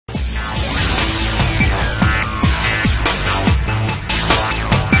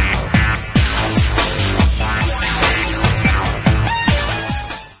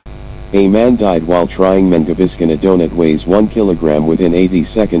A man died while trying Mengaviscan. A donut weighs 1 kilogram within 80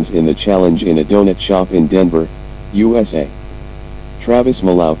 seconds in the challenge in a donut shop in Denver, USA. Travis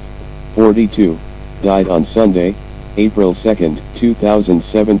Malouf, 42, died on Sunday, April 2,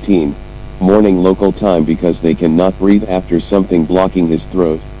 2017, morning local time because they cannot breathe after something blocking his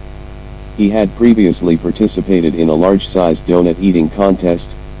throat. He had previously participated in a large-sized donut eating contest,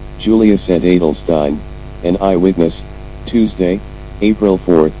 Julia said Adelstein, an eyewitness, Tuesday, April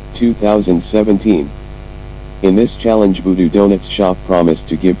 4, 2017. In this challenge, Voodoo Donuts shop promised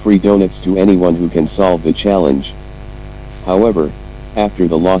to give free donuts to anyone who can solve the challenge. However, after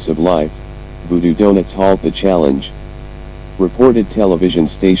the loss of life, Voodoo Donuts halt the challenge. Reported television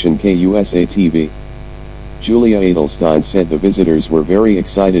station KUSA-TV. Julia Adelstein said the visitors were very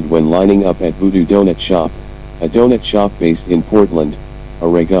excited when lining up at Voodoo Donut Shop, a donut shop based in Portland,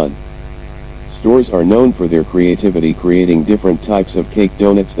 Oregon. Stores are known for their creativity, creating different types of cake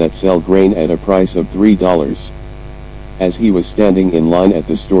donuts that sell grain at a price of $3. As he was standing in line at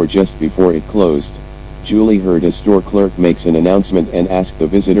the store just before it closed, Julie heard a store clerk makes an announcement and asked the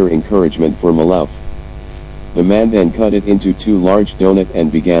visitor encouragement for Malouf. The man then cut it into 2 large donuts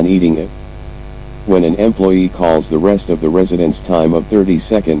and began eating it. When an employee calls the rest of the residents' time of 30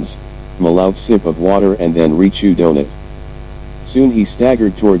 seconds, Malouf sip of water and then rechew donut. Soon he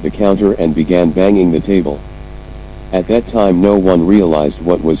staggered toward the counter and began banging the table. At that time no one realized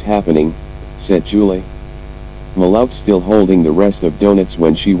what was happening, said Julie. Malouf still holding the rest of donuts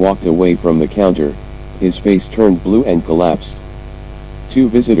when she walked away from the counter, his face turned blue and collapsed. 2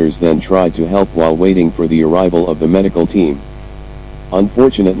 visitors then tried to help while waiting for the arrival of the medical team.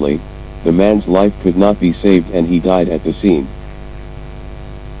 Unfortunately, the man's life could not be saved and he died at the scene.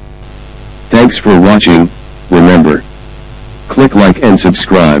 Thanks for watching. Remember, click like and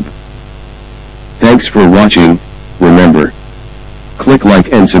subscribe. Thanks for watching. Remember, click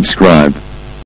like and subscribe.